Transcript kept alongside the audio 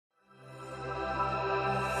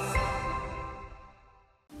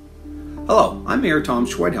Hello, I'm Mayor Tom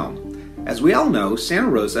Schwedhelm. As we all know, Santa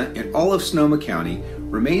Rosa and all of Sonoma County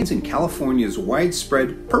remains in California's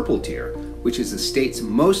widespread purple tier, which is the state's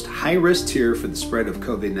most high-risk tier for the spread of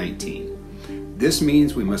COVID-19. This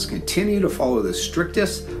means we must continue to follow the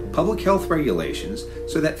strictest public health regulations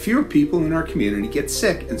so that fewer people in our community get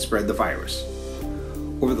sick and spread the virus.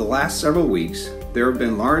 Over the last several weeks, there have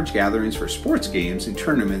been large gatherings for sports games and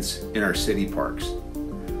tournaments in our city parks.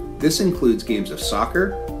 This includes games of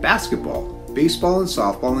soccer, basketball, baseball and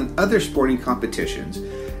softball, and other sporting competitions,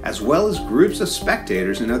 as well as groups of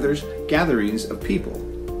spectators and other gatherings of people.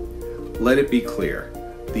 Let it be clear,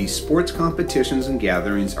 these sports competitions and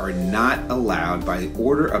gatherings are not allowed by the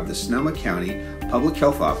order of the Sonoma County Public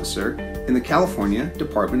Health Officer and the California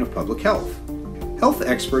Department of Public Health. Health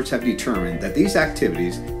experts have determined that these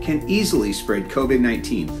activities can easily spread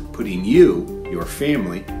COVID-19, putting you, your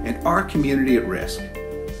family, and our community at risk.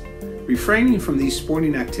 Refraining from these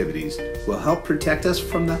sporting activities will help protect us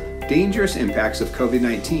from the dangerous impacts of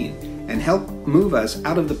COVID-19 and help move us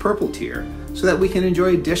out of the purple tier so that we can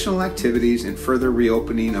enjoy additional activities and further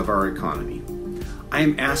reopening of our economy. I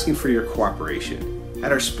am asking for your cooperation.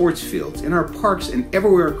 At our sports fields, in our parks, and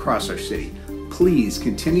everywhere across our city, please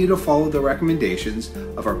continue to follow the recommendations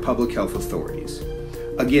of our public health authorities.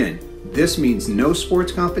 Again, this means no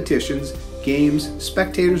sports competitions, games,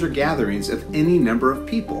 spectators, or gatherings of any number of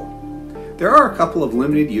people. There are a couple of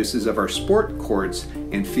limited uses of our sport courts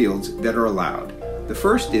and fields that are allowed. The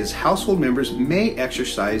first is household members may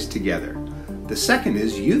exercise together. The second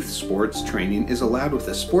is youth sports training is allowed with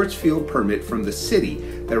a sports field permit from the city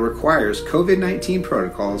that requires COVID-19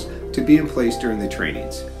 protocols to be in place during the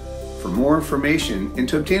trainings. For more information and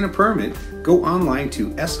to obtain a permit, go online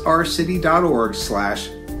to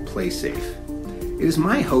srcity.org/playsafe. It is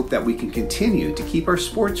my hope that we can continue to keep our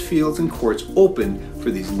sports fields and courts open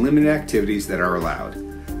for these limited activities that are allowed.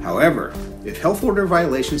 However, if health order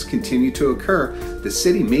violations continue to occur, the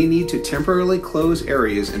city may need to temporarily close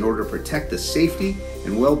areas in order to protect the safety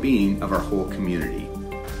and well-being of our whole community.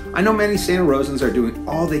 I know many Santa Rosans are doing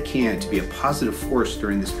all they can to be a positive force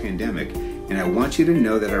during this pandemic, and I want you to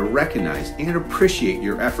know that I recognize and appreciate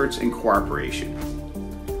your efforts and cooperation.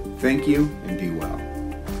 Thank you, and be well.